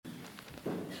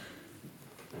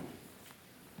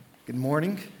Good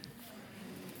morning.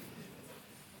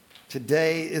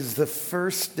 Today is the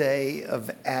first day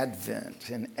of Advent,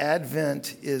 and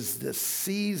Advent is the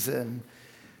season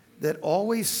that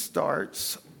always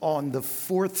starts on the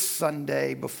fourth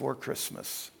Sunday before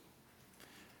Christmas.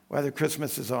 Whether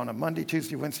Christmas is on a Monday,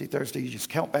 Tuesday, Wednesday, Thursday, you just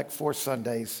count back 4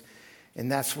 Sundays,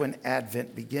 and that's when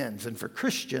Advent begins. And for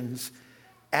Christians,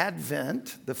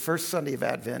 Advent, the first Sunday of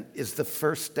Advent, is the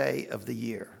first day of the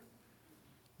year.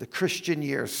 The Christian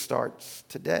year starts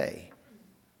today.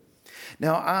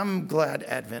 Now, I'm glad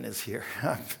Advent is here.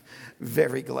 I'm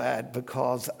very glad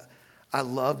because I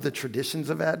love the traditions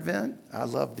of Advent. I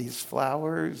love these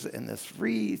flowers and this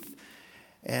wreath,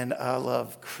 and I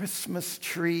love Christmas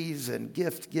trees and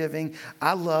gift giving.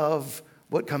 I love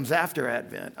what comes after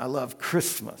Advent. I love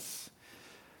Christmas.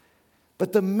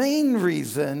 But the main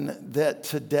reason that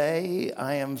today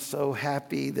I am so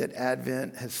happy that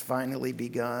Advent has finally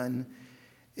begun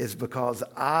is because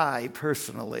I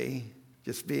personally,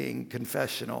 just being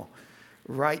confessional,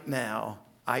 right now,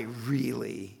 I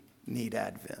really need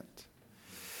Advent.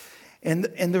 And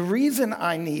the reason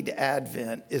I need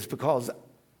Advent is because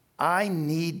I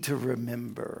need to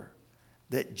remember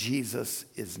that Jesus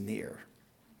is near,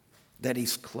 that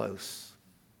he's close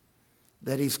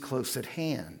at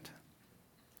hand,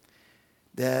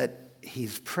 that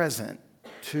he's present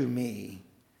to me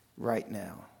right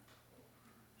now.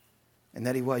 And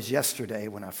that he was yesterday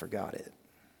when I forgot it.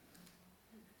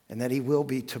 And that he will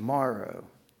be tomorrow.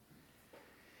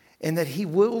 And that he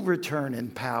will return in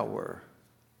power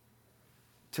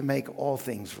to make all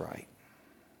things right.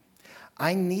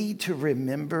 I need to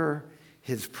remember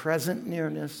his present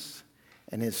nearness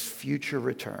and his future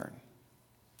return.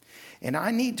 And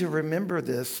I need to remember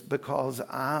this because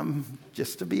I'm,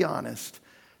 just to be honest,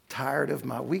 tired of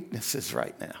my weaknesses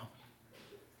right now.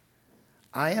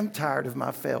 I am tired of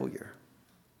my failure.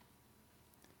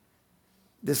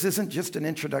 This isn't just an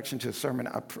introduction to a sermon.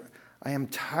 I am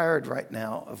tired right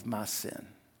now of my sin.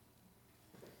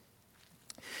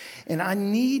 And I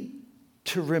need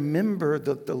to remember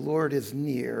that the Lord is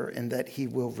near and that he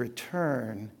will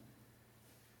return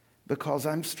because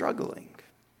I'm struggling.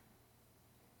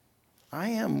 I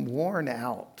am worn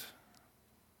out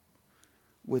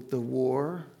with the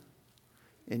war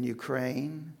in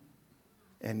Ukraine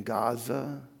and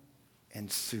Gaza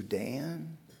and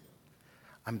Sudan.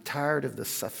 I'm tired of the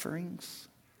sufferings.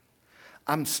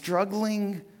 I'm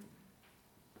struggling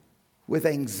with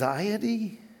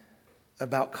anxiety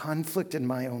about conflict in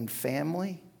my own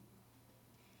family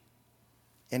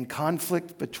and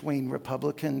conflict between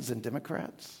Republicans and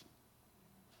Democrats.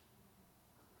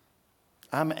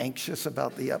 I'm anxious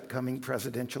about the upcoming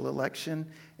presidential election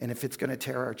and if it's going to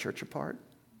tear our church apart.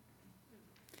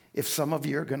 If some of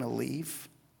you are going to leave.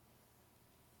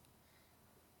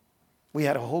 We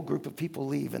had a whole group of people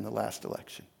leave in the last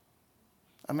election.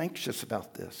 I'm anxious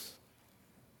about this.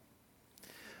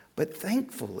 But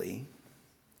thankfully,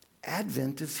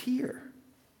 Advent is here.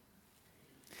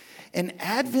 And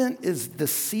Advent is the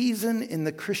season in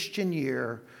the Christian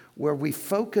year where we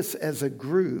focus as a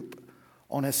group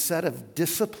on a set of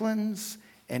disciplines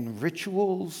and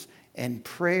rituals and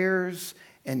prayers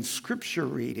and scripture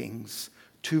readings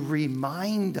to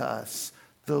remind us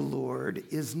the Lord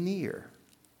is near.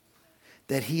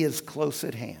 That he is close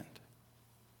at hand,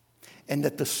 and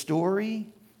that the story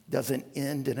doesn't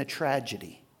end in a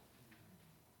tragedy.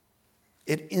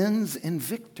 It ends in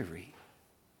victory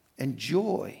and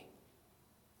joy.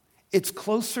 It's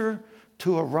closer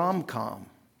to a rom-com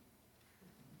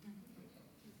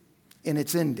in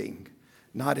its ending,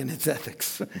 not in its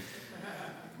ethics.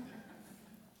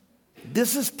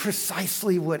 This is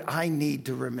precisely what I need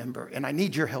to remember, and I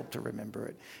need your help to remember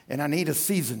it, and I need a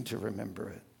season to remember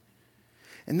it.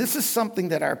 And this is something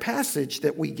that our passage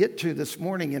that we get to this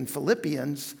morning in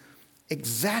Philippians,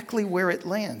 exactly where it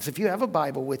lands. If you have a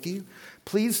Bible with you,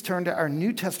 please turn to our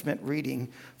New Testament reading,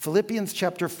 Philippians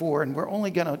chapter 4, and we're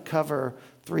only going to cover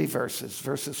 3 verses,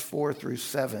 verses 4 through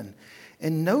 7.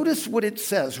 And notice what it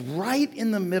says right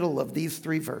in the middle of these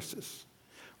 3 verses.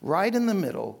 Right in the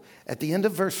middle, at the end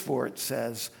of verse 4, it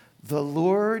says, "The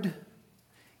Lord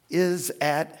is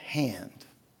at hand."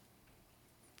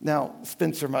 Now,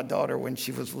 Spencer, my daughter, when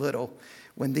she was little,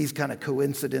 when these kind of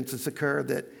coincidences occur,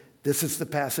 that this is the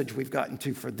passage we've gotten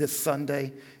to for this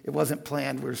Sunday. It wasn't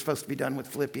planned. We were supposed to be done with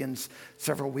Philippians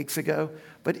several weeks ago.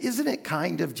 But isn't it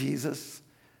kind of Jesus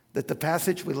that the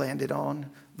passage we landed on,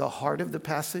 the heart of the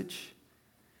passage,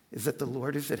 is that the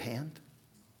Lord is at hand?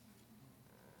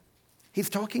 He's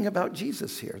talking about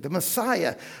Jesus here, the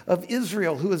Messiah of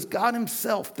Israel, who is God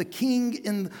himself, the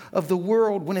King of the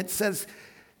world, when it says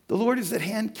The Lord is at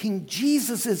hand. King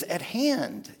Jesus is at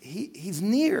hand. He's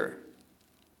near.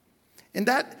 And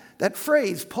that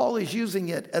phrase, Paul is using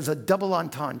it as a double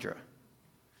entendre.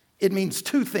 It means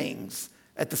two things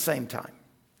at the same time.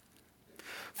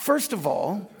 First of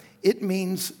all, it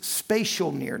means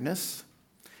spatial nearness.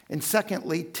 And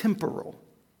secondly, temporal,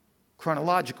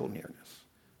 chronological nearness.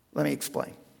 Let me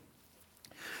explain.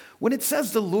 When it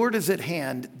says the Lord is at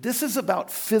hand, this is about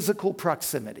physical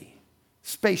proximity,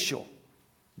 spatial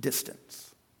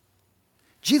distance.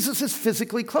 Jesus is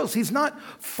physically close. He's not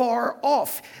far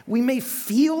off. We may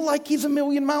feel like he's a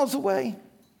million miles away.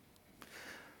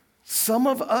 Some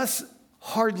of us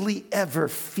hardly ever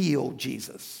feel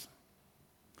Jesus.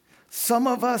 Some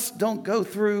of us don't go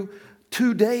through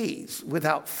 2 days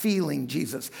without feeling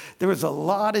Jesus. There is a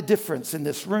lot of difference in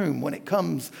this room when it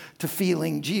comes to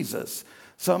feeling Jesus.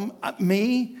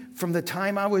 Me, from the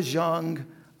time I was young,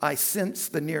 I sense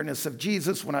the nearness of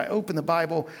Jesus. When I open the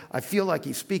Bible, I feel like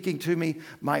he's speaking to me.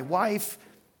 My wife,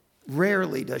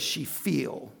 rarely does she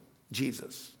feel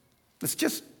Jesus. It's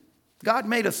just, God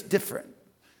made us different.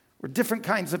 We're different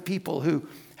kinds of people who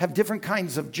have different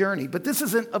kinds of journey. But this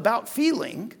isn't about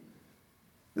feeling.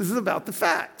 This is about the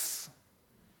facts.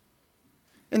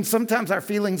 And sometimes our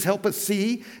feelings help us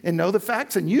see and know the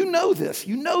facts. And you know this.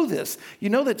 You know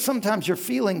that sometimes your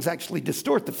feelings actually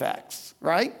distort the facts,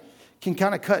 right? Can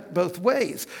kind of cut both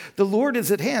ways. The Lord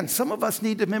is at hand. Some of us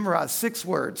need to memorize 6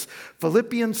 words.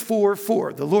 Philippians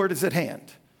 4:4. The Lord is at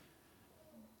hand.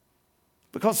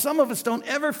 Because some of us don't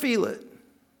ever feel it.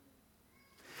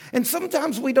 And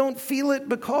sometimes we don't feel it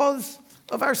because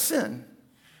of our sin.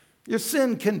 Your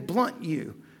sin can blunt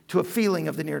you to a feeling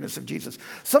of the nearness of Jesus.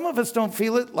 Some of us don't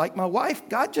feel it, like my wife.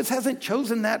 God just hasn't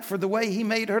chosen that for the way he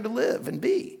made her to live and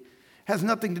be. It has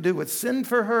nothing to do with sin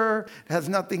for her. It has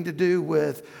nothing to do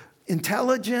with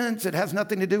intelligence. It has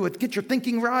nothing to do with get your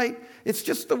thinking right. It's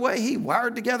just the way he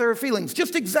wired together her feelings,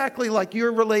 just exactly like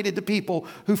you're related to people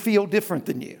who feel different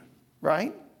than you,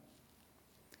 right?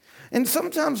 And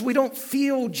sometimes we don't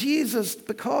feel Jesus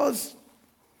because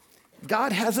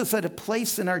God has us at a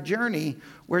place in our journey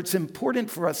where it's important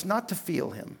for us not to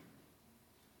feel him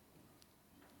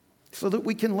so that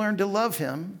we can learn to love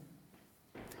him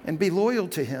and be loyal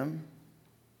to him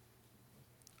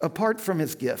apart from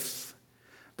his gifts.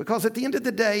 Because at the end of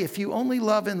the day, if you only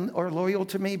love and are loyal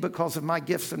to me because of my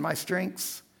gifts and my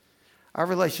strengths, our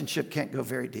relationship can't go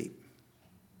very deep.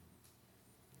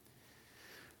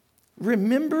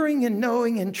 Remembering and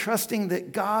knowing and trusting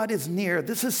that God is near,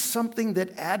 this is something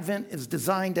that Advent is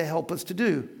designed to help us to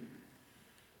do.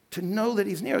 To know that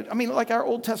he's near. I mean, like our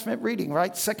Old Testament reading,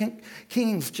 right? 2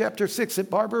 Kings chapter 6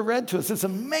 that Barbara read to us. This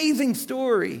amazing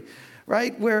story,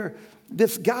 right? Where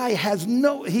this guy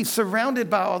he's surrounded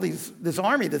by all this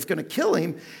army that's going to kill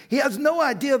him. He has no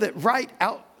idea that right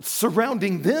out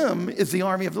surrounding them is the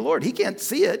army of the Lord. He can't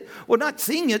see it. Well, not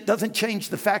seeing it doesn't change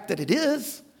the fact that it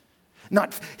is.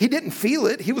 He didn't feel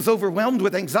it. He was overwhelmed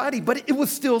with anxiety, but it was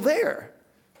still there.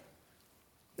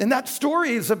 And that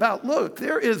story is about, look,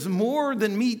 there is more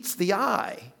than meets the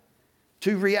eye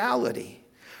to reality.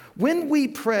 When we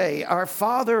pray, our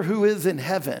Father who is in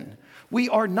heaven, we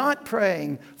are not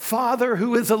praying, Father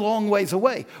who is a long ways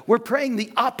away. We're praying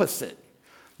the opposite.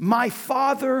 My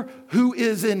Father who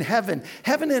is in heaven.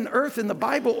 Heaven and earth in the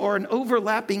Bible are an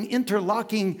overlapping,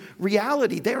 interlocking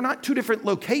reality. They are not two different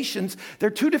locations.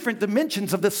 They're two different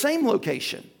dimensions of the same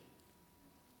location.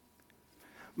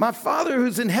 My Father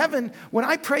who's in heaven, when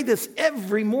I pray this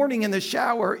every morning in the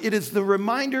shower, it is the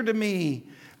reminder to me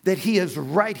that he is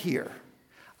right here.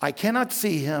 I cannot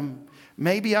see him.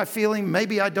 Maybe I feel him,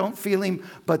 maybe I don't feel him.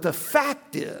 But the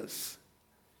fact is,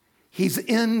 he's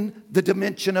in the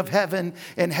dimension of heaven,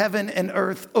 and heaven and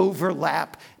earth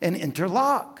overlap and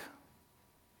interlock.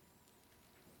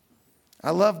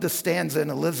 I love the stanza in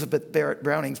Elizabeth Barrett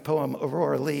Browning's poem,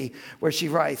 Aurora Leigh, where she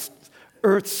writes,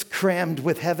 earth's crammed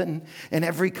with heaven, and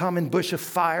every common bush of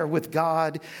fire with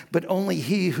God, but only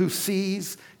he who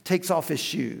sees takes off his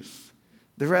shoes.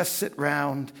 The rest sit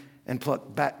round and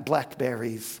pluck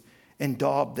blackberries and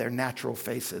daub their natural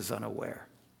faces unaware.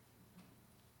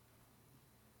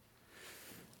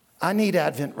 I need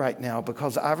Advent right now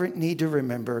because I need to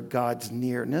remember God's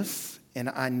nearness, and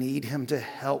I need him to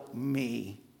help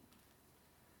me.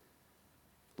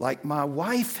 Like my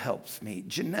wife helps me.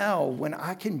 Janelle, when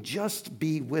I can just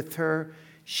be with her,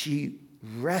 she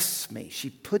rests me. She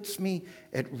puts me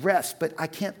at rest, but I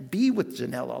can't be with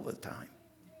Janelle all the time.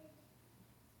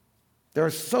 There are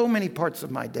so many parts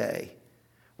of my day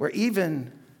where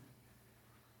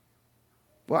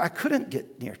I couldn't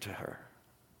get near to her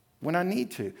when I need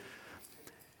to.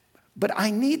 But I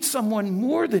need someone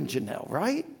more than Janelle,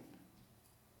 right?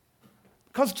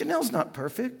 Because Janelle's not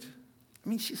perfect. I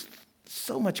mean, she's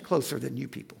so much closer than you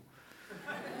people.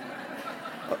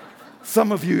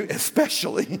 Some of you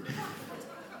especially.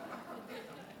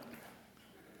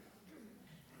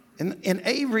 And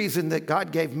a reason that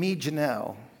God gave me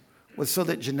Janelle was so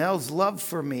that Janelle's love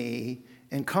for me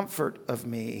and comfort of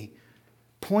me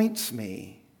points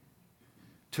me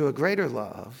to a greater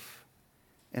love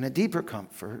and a deeper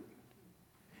comfort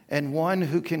and one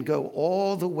who can go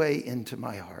all the way into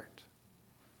my heart.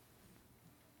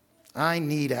 I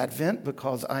need Advent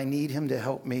because I need him to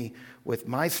help me with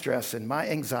my stress and my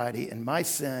anxiety and my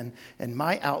sin and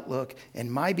my outlook and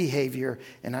my behavior,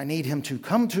 and I need him to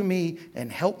come to me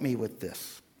and help me with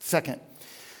this. Second,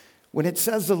 when it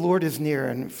says the Lord is near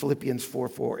in Philippians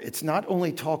 4:4, it's not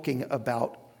only talking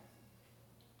about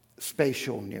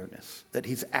spatial nearness, that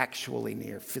he's actually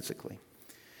near physically.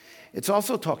 It's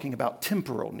also talking about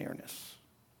temporal nearness.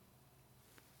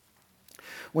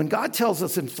 When God tells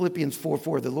us in Philippians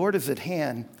 4:4, the Lord is at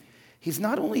hand, he's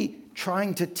not only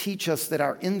trying to teach us that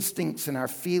our instincts and our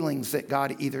feelings that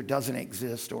God either doesn't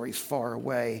exist or he's far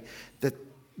away, that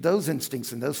those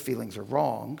instincts and those feelings are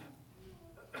wrong,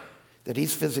 that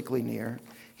he's physically near.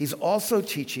 He's also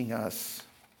teaching us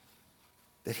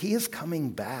that he is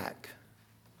coming back.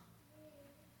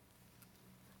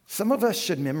 Some of us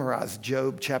should memorize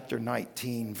Job chapter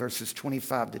 19, verses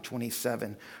 25 to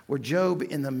 27, where Job,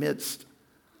 in the midst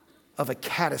of a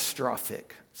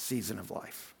catastrophic season of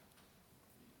life,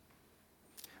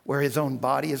 where his own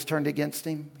body is turned against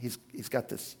him. He's got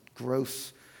this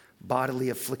gross bodily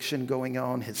affliction going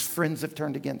on. His friends have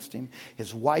turned against him.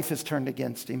 His wife has turned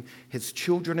against him. His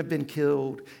children have been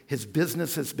killed. His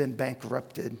business has been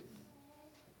bankrupted.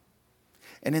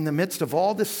 And in the midst of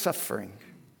all this suffering,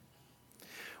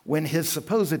 when his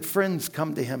supposed friends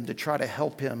come to him to try to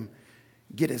help him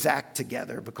get his act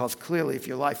together, because clearly if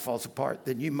your life falls apart,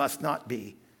 then you must not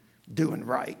be doing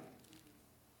right.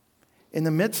 In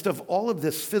the midst of all of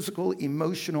this physical,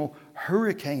 emotional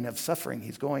hurricane of suffering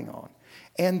he's going on,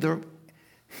 and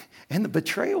the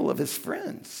betrayal of his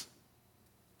friends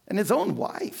and his own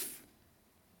wife,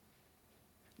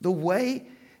 the way,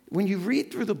 when you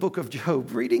read through the book of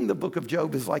Job, reading the book of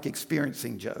Job is like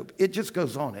experiencing Job. It just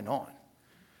goes on and on.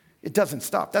 It doesn't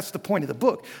stop. That's the point of the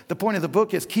book. The point of the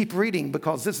book is keep reading,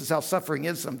 because this is how suffering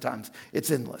is sometimes.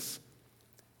 It's endless.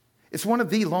 It's one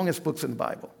of the longest books in the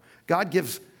Bible. God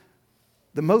gives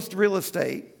the most real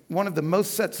estate, one of the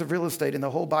most sets of real estate in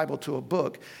the whole Bible to a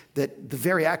book that the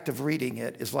very act of reading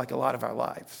it is like a lot of our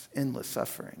lives, endless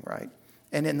suffering, right?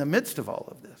 And in the midst of all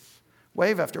of this,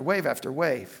 wave after wave after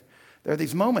wave, there are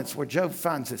these moments where Job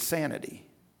finds his sanity.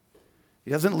 He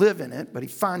doesn't live in it, but he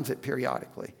finds it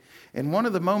periodically. And one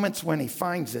of the moments when he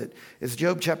finds it is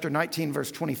Job chapter 19, verse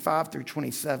 25 through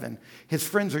 27. His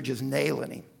friends are just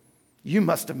nailing him. You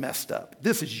must have messed up.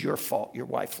 This is your fault your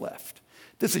wife left.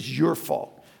 This is your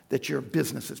fault that your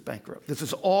business is bankrupt. This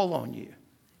is all on you.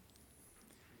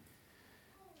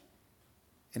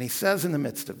 And he says in the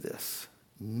midst of this,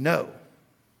 no,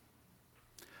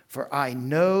 for I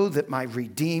know that my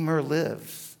Redeemer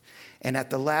lives, and at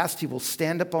the last he will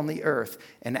stand up on the earth,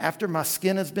 and after my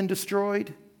skin has been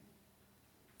destroyed,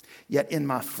 yet in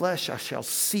my flesh I shall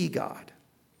see God,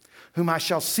 whom I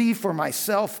shall see for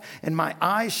myself, and my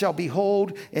eyes shall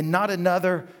behold, and not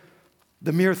another.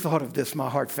 The mere thought of this, my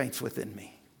heart faints within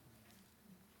me.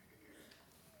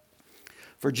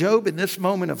 For Job, in this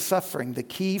moment of suffering, the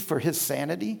key for his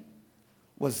sanity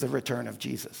was the return of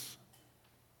Jesus.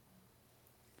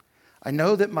 I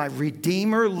know that my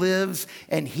Redeemer lives,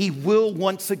 and he will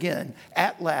once again,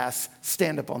 at last,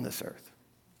 stand up on this earth.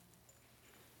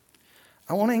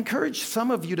 I want to encourage some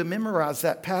of you to memorize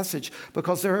that passage,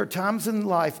 because there are times in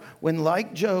life when,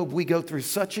 like Job, we go through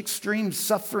such extreme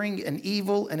suffering and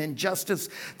evil and injustice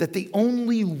that the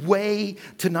only way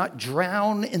to not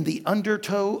drown in the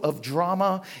undertow of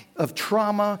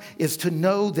trauma is to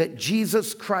know that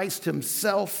Jesus Christ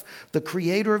himself, the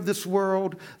creator of this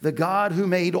world, the God who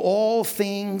made all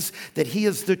things, that he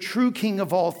is the true King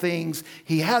of all things.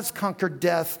 He has conquered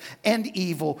death and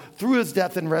evil through his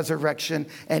death and resurrection,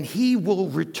 and he will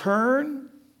return.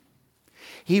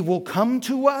 He will come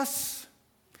to us.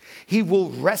 He will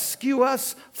rescue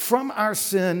us from our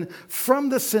sin, from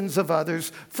the sins of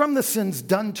others, from the sins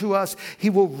done to us.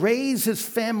 He will raise his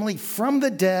family from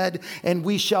the dead, and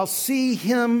we shall see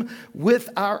him with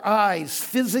our eyes,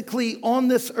 physically on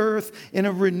this earth, in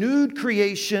a renewed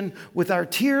creation, with our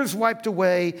tears wiped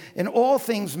away and all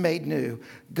things made new.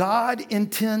 God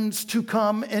intends to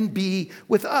come and be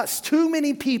with us. Too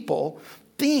many people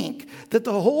think that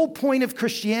the whole point of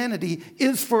Christianity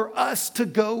is for us to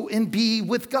go and be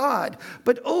with God.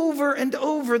 But over and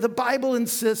over, the Bible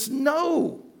insists,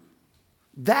 no,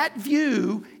 that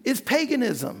view is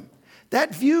paganism.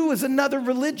 That view is another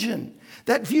religion.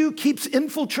 That view keeps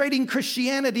infiltrating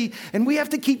Christianity, and we have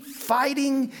to keep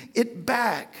fighting it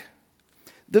back.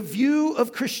 The view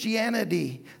of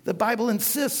Christianity, the Bible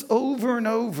insists over and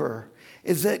over,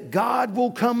 is that God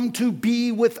will come to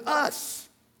be with us.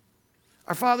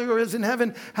 Our Father who is in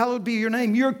heaven, hallowed be your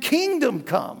name. Your kingdom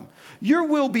come. Your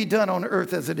will be done on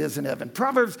earth as it is in heaven.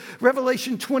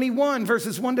 Revelation 21,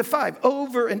 verses 1 to 5.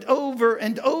 Over and over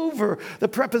and over, the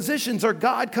prepositions are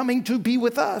God coming to be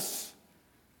with us.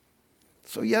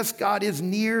 So yes, God is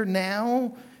near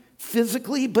now,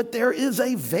 physically, but there is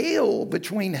a veil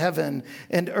between heaven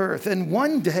and earth. And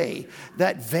one day,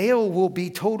 that veil will be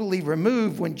totally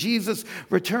removed. When Jesus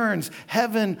returns,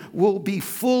 heaven will be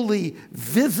fully,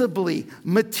 visibly,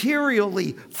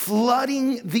 materially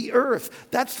flooding the earth.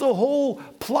 That's the whole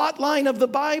plot line of the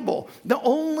Bible. The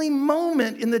only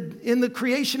moment in the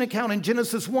creation account in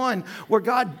Genesis 1 where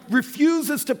God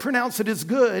refuses to pronounce it as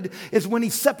good is when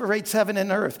he separates heaven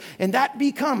and earth. And that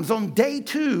becomes, on day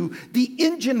 2, the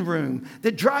engine room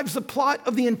that drives the plot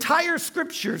of the entire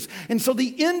scriptures. And so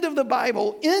the end of the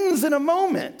Bible ends in a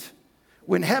moment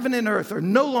when heaven and earth are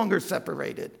no longer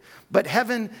separated, but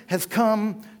heaven has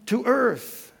come to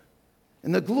earth.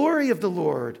 And the glory of the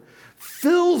Lord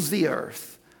fills the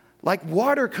earth like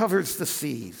water covers the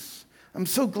seas. I'm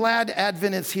so glad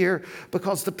Advent is here,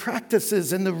 because the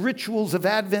practices and the rituals of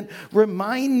Advent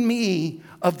remind me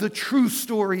of the true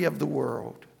story of the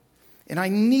world. And I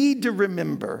need to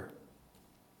remember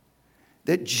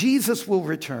that Jesus will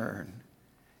return,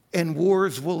 and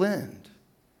wars will end,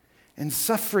 and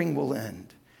suffering will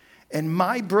end, and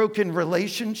my broken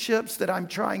relationships that I'm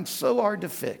trying so hard to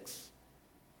fix,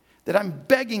 that I'm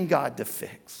begging God to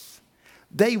fix,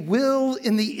 they will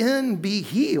in the end be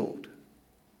healed.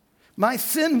 My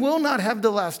sin will not have the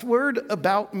last word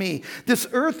about me. This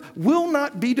earth will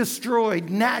not be destroyed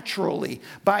naturally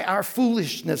by our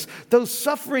foolishness. Though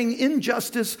suffering,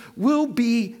 injustice will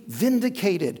be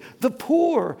vindicated. The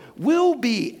poor will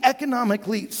be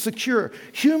economically secure.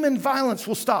 Human violence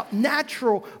will stop.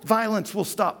 Natural violence will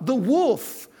stop. The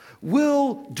wolf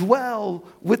will dwell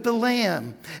with the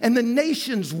Lamb, and the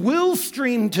nations will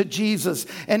stream to Jesus,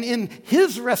 and in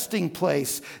his resting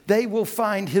place, they will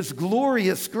find his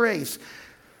glorious grace.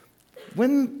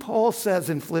 When Paul says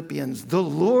in Philippians, the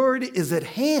Lord is at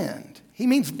hand, he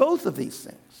means both of these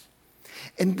things.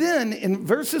 And then in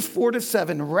verses 4 to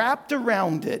 7, wrapped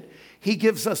around it, he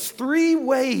gives us 3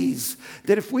 ways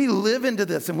that if we live into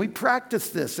this and we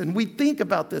practice this and we think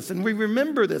about this and we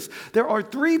remember this, there are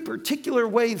 3 particular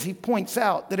ways he points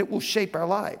out that it will shape our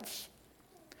lives.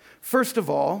 First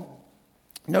of all,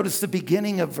 notice the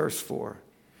beginning of verse 4.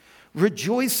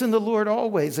 Rejoice in the Lord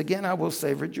always. Again, I will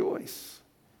say rejoice.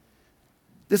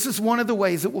 This is one of the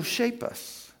ways it will shape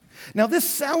us. Now, this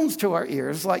sounds to our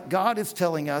ears like God is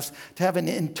telling us to have an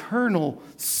internal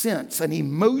sense, an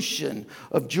emotion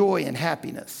of joy and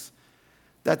happiness.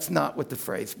 That's not what the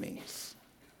phrase means.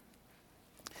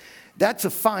 That's a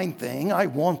fine thing. I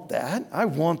want that. I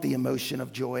want the emotion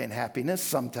of joy and happiness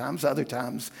sometimes. Other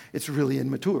times, it's really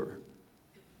immature.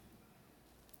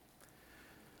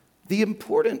 The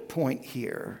important point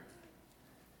here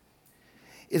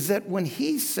is that when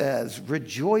he says,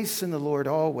 rejoice in the Lord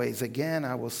always, again,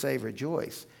 I will say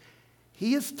rejoice,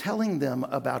 he is telling them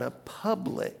about a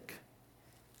public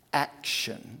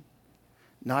action,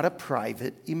 not a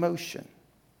private emotion.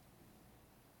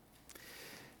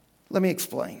 Let me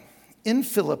explain. In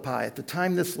Philippi, at the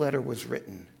time this letter was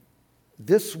written,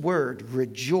 this word,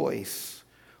 rejoice,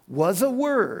 was a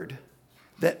word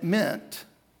that meant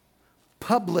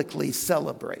publicly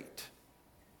celebrate.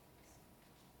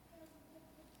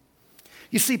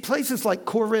 You see, places like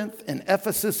Corinth and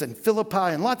Ephesus and Philippi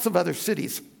and lots of other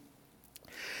cities,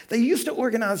 they used to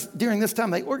organize, during this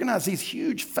time, they organized these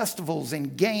huge festivals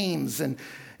and games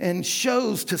and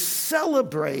shows to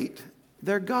celebrate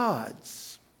their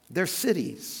gods, their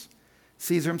cities.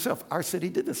 Caesar himself, our city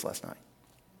did this last night.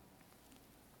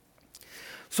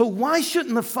 So why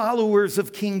shouldn't the followers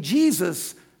of King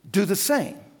Jesus do the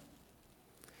same?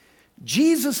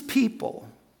 Jesus' people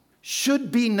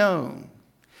should be known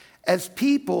as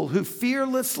people who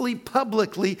fearlessly,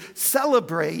 publicly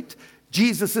celebrate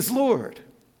Jesus as Lord.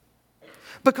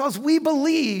 Because we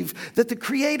believe that the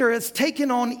Creator has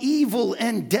taken on evil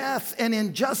and death and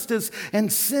injustice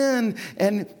and sin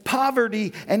and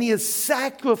poverty, and he has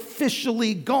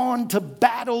sacrificially gone to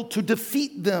battle to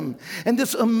defeat them. And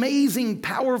this amazing,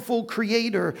 powerful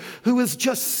Creator who is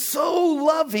just so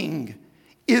loving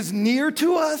is near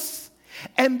to us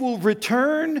and will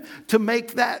return to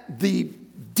make that the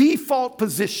default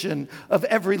position of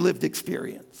every lived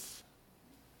experience.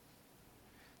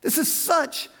 This is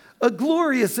such a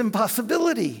glorious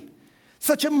impossibility,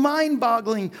 such a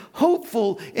mind-boggling,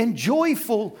 hopeful, and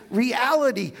joyful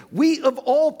reality. We, of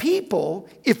all people,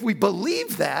 if we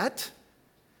believe that,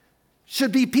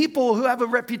 should be people who have a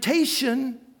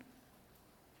reputation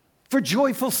for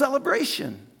joyful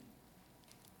celebration.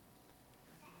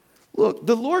 Look,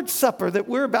 the Lord's Supper that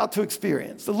we're about to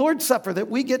experience, the Lord's Supper that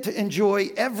we get to enjoy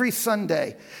every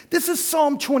Sunday, this is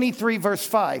Psalm 23, verse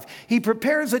 5. He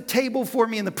prepares a table for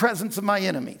me in the presence of my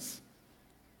enemies.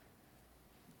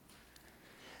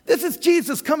 This is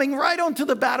Jesus coming right onto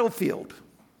the battlefield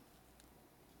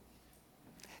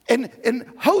and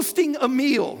hosting a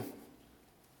meal.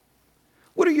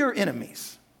 What are your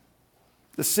enemies?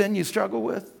 The sin you struggle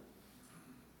with?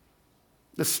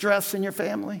 The stress in your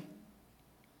family?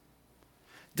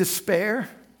 Despair?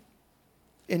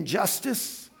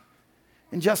 Injustice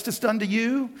done to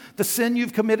you? The sin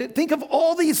you've committed? Think of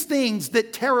all these things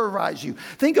that terrorize you.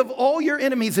 Think of all your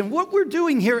enemies. And what we're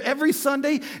doing here every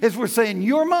Sunday is we're saying,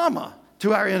 your mama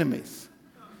to our enemies.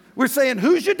 We're saying,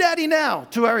 who's your daddy now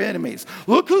to our enemies?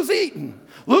 Look who's eating.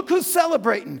 Look who's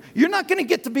celebrating. You're not going to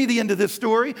get to be the end of this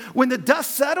story. When the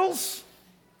dust settles,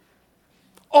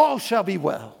 all shall be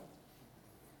well.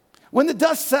 When the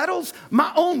dust settles,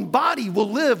 my own body will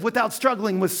live without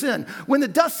struggling with sin. When the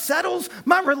dust settles,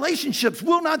 my relationships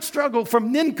will not struggle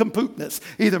from nincompoopness,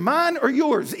 either mine or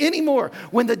yours, anymore.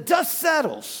 When the dust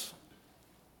settles,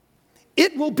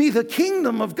 it will be the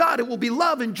kingdom of God. It will be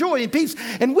love and joy and peace.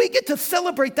 And we get to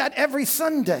celebrate that every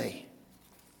Sunday.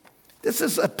 This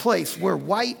is a place where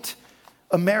white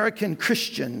American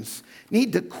Christians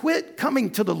need to quit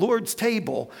coming to the Lord's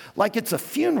table like it's a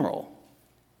funeral.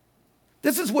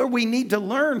 This is where we need to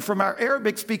learn from our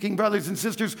Arabic-speaking brothers and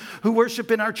sisters who worship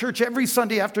in our church every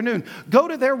Sunday afternoon. Go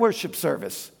to their worship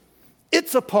service.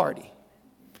 It's a party.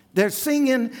 They're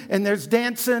singing and there's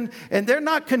dancing, and they're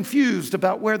not confused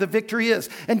about where the victory is.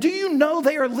 And do you know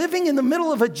they are living in the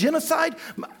middle of a genocide?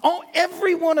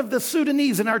 Every one of the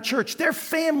Sudanese in our church, their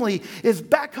family is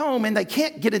back home and they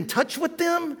can't get in touch with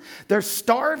them. They're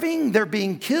starving. They're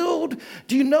being killed.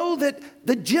 Do you know that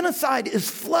the genocide is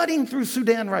flooding through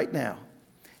Sudan right now?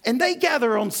 And they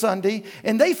gather on Sunday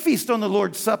and they feast on the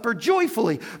Lord's Supper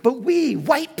joyfully. But we,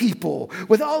 white people,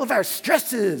 with all of our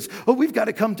stresses, we've got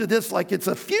to come to this like it's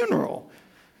a funeral.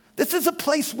 This is a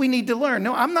place we need to learn.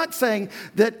 No, I'm not saying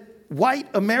that white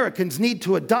Americans need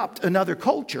to adopt another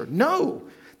culture. No,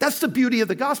 that's the beauty of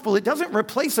the gospel. It doesn't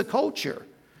replace a culture.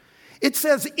 It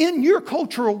says in your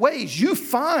cultural ways, you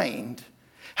find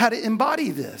how to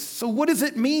embody this. So what does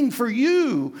it mean for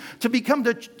you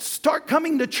to start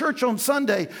coming to church on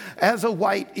Sunday as a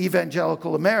white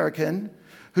evangelical American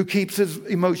who keeps his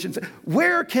emotions?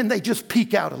 Where can they just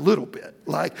peek out a little bit?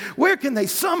 Like, where can they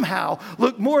somehow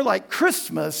look more like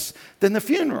Christmas than the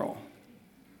funeral?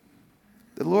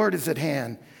 The Lord is at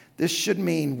hand. This should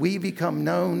mean we become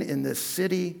known in this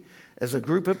city as a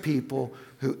group of people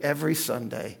who every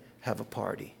Sunday have a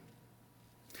party.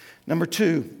 Number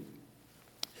two,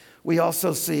 we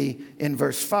also see in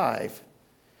verse 5,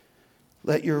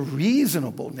 let your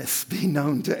reasonableness be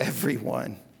known to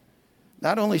everyone.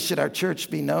 Not only should our church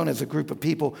be known as a group of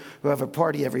people who have a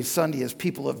party every Sunday as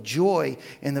people of joy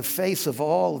in the face of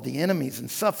all of the enemies and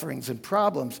sufferings and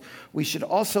problems, we should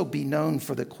also be known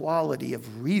for the quality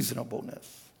of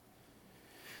reasonableness.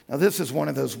 Now, this is one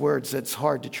of those words that's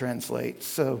hard to translate.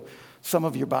 So some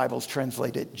of your Bibles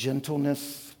translate it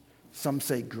gentleness. Some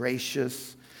say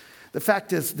gracious. The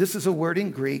fact is, this is a word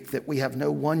in Greek that we have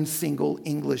no one single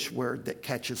English word that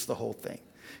catches the whole thing.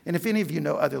 And if any of you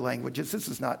know other languages, this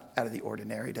is not out of the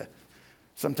ordinary.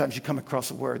 Sometimes you come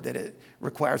across a word that it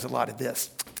requires a lot of this.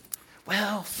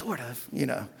 Well, sort of,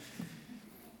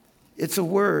 It's a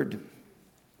word,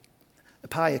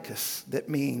 apiakos, that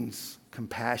means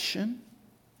compassion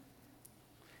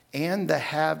and the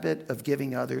habit of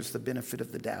giving others the benefit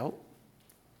of the doubt.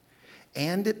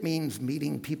 And it means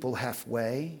meeting people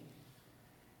halfway.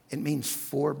 It means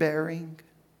forbearing,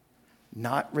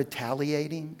 not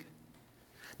retaliating.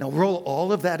 Now roll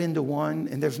all of that into one,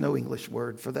 and there's no English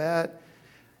word for that.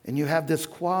 And you have this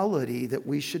quality that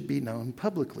we should be known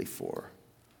publicly for.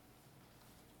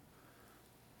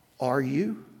 Are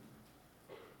you?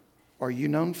 Are you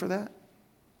known for that?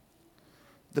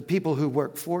 The people who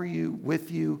work for you,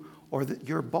 with you, or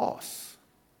your boss?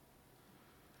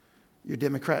 Your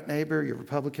Democrat neighbor, your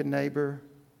Republican neighbor,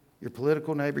 your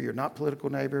political neighbor, your not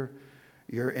political neighbor,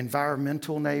 your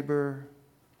environmental neighbor,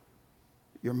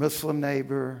 your Muslim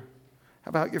neighbor. How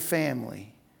about your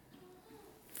family?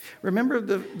 Remember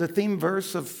the theme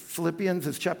verse of Philippians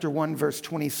is chapter 1, verse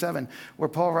 27, where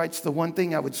Paul writes, the one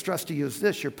thing I would stress to you is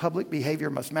this: your public behavior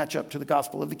must match up to the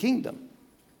gospel of the kingdom.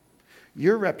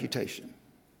 Your reputation,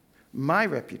 my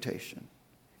reputation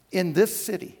in this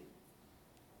city,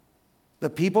 the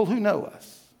people who know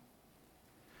us,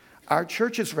 our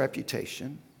church's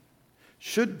reputation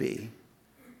should be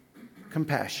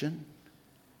compassion,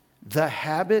 the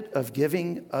habit of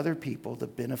giving other people the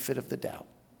benefit of the doubt,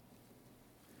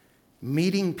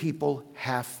 meeting people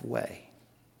halfway,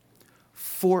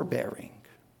 forbearing,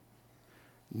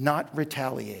 not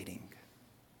retaliating,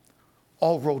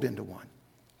 all rolled into one.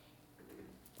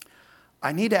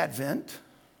 I need Advent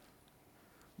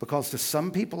because to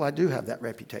some people I do have that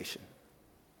reputation,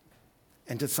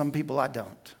 and to some people I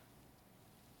don't.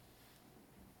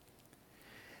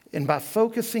 And by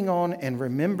focusing on and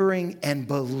remembering and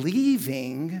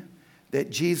believing that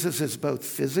Jesus is both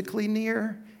physically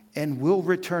near and will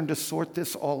return to sort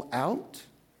this all out,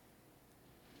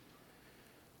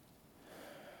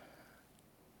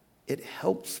 it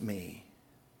helps me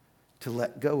to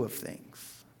let go of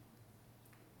things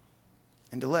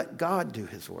and to let God do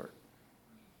his work.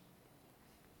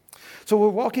 So we're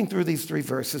walking through these three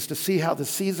verses to see how the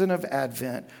season of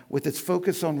Advent, with its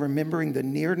focus on remembering the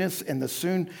nearness and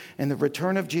the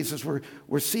return of Jesus,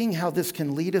 we're seeing how this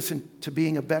can lead us into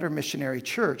being a better missionary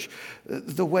church.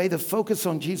 The way the focus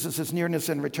on Jesus' nearness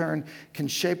and return can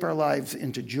shape our lives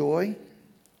into joy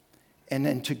and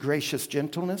into gracious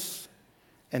gentleness.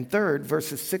 And third,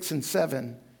 verses 6 and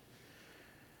 7,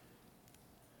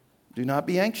 do not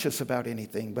be anxious about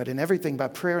anything, but in everything by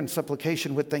prayer and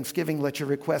supplication with thanksgiving, let your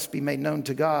requests be made known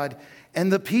to God.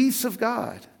 And the peace of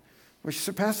God, which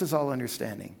surpasses all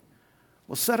understanding,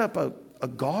 will set up a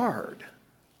guard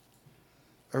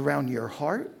around your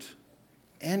heart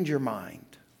and your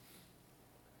mind.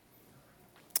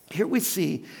 Here we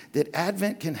see that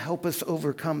Advent can help us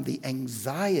overcome the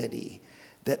anxiety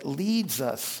that leads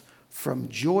us from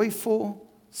joyful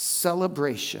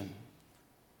celebration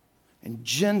and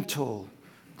gentle,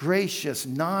 gracious,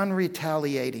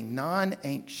 non-retaliating,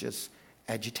 non-anxious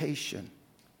agitation.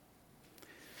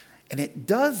 And it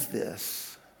does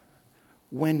this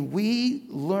when we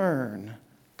learn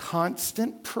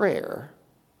constant prayer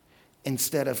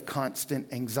instead of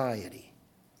constant anxiety.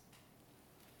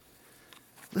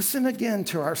 Listen again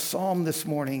to our psalm this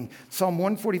morning, Psalm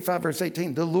 145, verse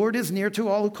 18. The Lord is near to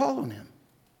all who call on him.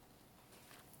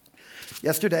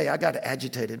 Yesterday, I got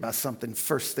agitated by something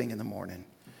first thing in the morning.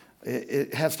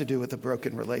 It has to do with a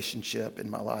broken relationship in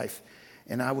my life,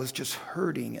 and I was just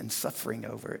hurting and suffering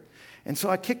over it. And so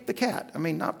I kicked the cat. I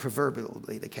mean, not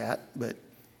proverbially the cat, but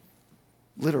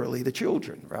literally the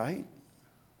children, right?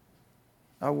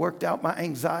 I worked out my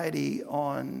anxiety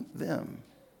on them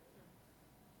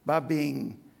by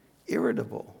being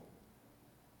irritable.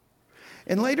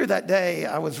 And later that day,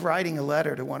 I was writing a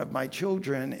letter to one of my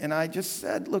children, and I just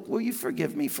said, look, will you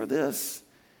forgive me for this?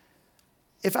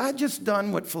 If I had just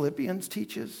done what Philippians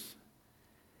teaches,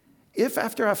 if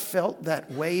after I felt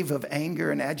that wave of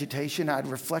anger and agitation, I'd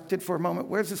reflected for a moment,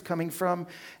 where's this coming from?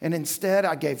 And instead,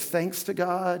 I gave thanks to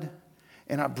God,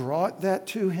 and I brought that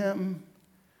to him,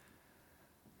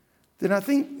 then I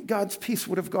think God's peace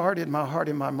would have guarded my heart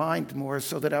and my mind more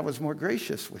so that I was more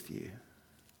gracious with you.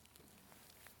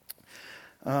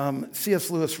 C.S.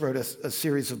 Lewis wrote a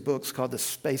series of books called the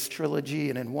Space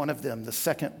Trilogy, and in one of them, the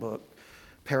second book,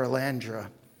 Paralandra,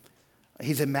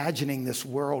 he's imagining this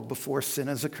world before sin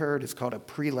has occurred. It's called a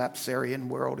prelapsarian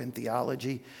world in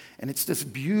theology, and it's this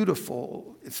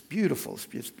beautiful, it's beautiful.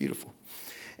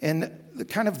 And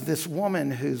kind of this woman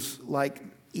who's like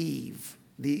Eve,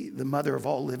 the mother of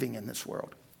all living in this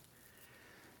world.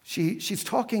 She's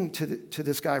talking to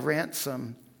this guy,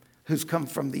 Ransom, who's come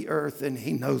from the earth, and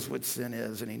he knows what sin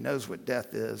is, and he knows what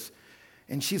death is.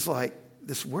 And she's like,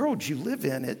 this world you live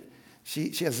in, she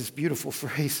has this beautiful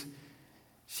phrase.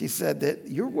 She said that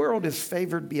your world is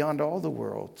favored beyond all the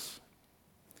worlds.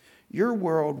 Your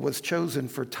world was chosen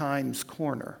for time's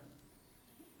corner,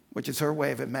 which is her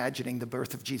way of imagining the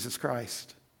birth of Jesus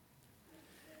Christ.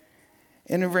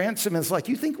 And Ransom is like,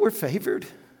 you think we're favored?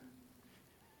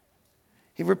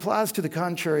 He replies to the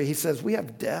contrary. He says, we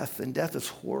have death, and death is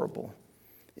horrible.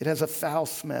 It has a foul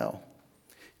smell.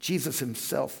 Jesus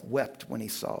himself wept when he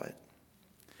saw it.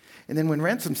 And then when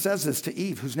Ransom says this to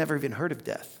Eve, who's never even heard of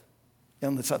death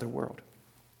in this other world,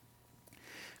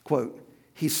 quote,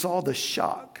 he saw the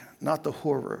shock, not the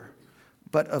horror,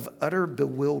 but of utter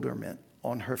bewilderment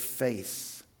on her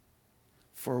face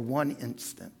for one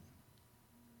instant.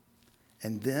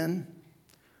 And then,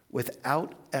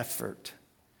 without effort,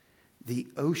 the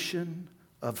ocean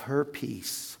of her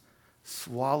peace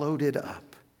swallowed it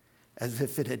up as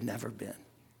if it had never been.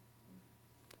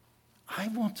 I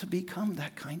want to become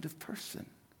that kind of person.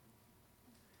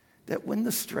 That when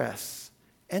the stress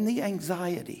and the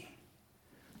anxiety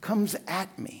comes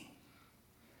at me,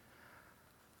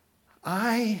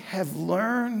 I have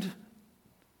learned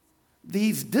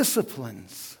these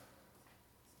disciplines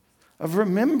of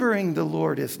remembering the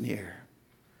Lord is near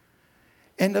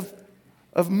and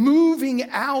of moving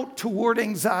out toward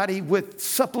anxiety with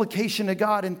supplication to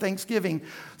God and thanksgiving,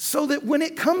 so that when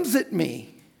it comes at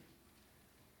me,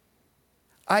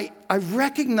 I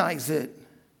recognize it,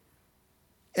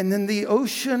 and then the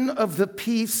ocean of the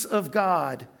peace of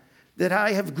God that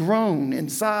I have grown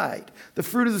inside, the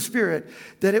fruit of the Spirit,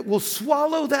 that it will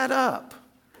swallow that up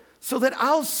so that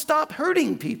I'll stop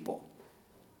hurting people.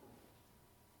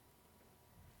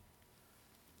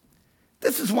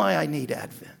 This is why I need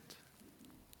Advent.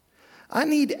 I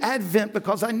need Advent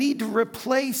because I need to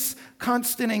replace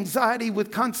constant anxiety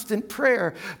with constant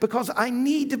prayer, because I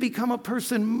need to become a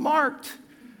person marked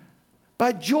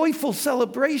by joyful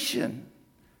celebration.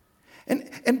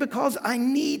 And because I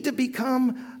need to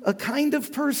become a kind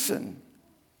of person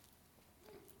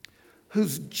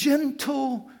whose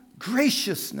gentle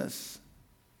graciousness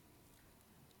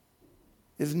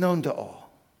is known to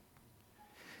all.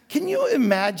 Can you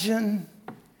imagine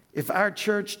if our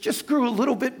church just grew a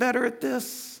little bit better at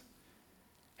this?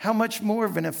 How much more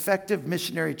of an effective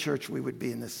missionary church we would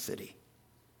be in this city.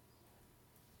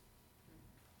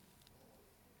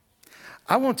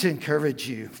 I want to encourage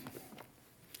you.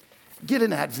 Get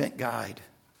an Advent guide.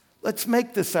 Let's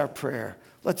make this our prayer.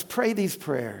 Let's pray these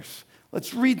prayers.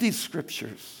 Let's read these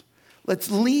scriptures. Let's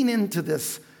lean into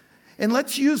this. And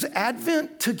let's use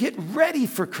Advent to get ready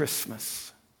for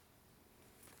Christmas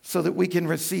so that we can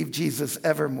receive Jesus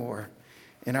evermore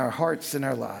in our hearts and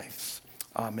our lives.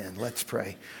 Amen. Let's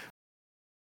pray.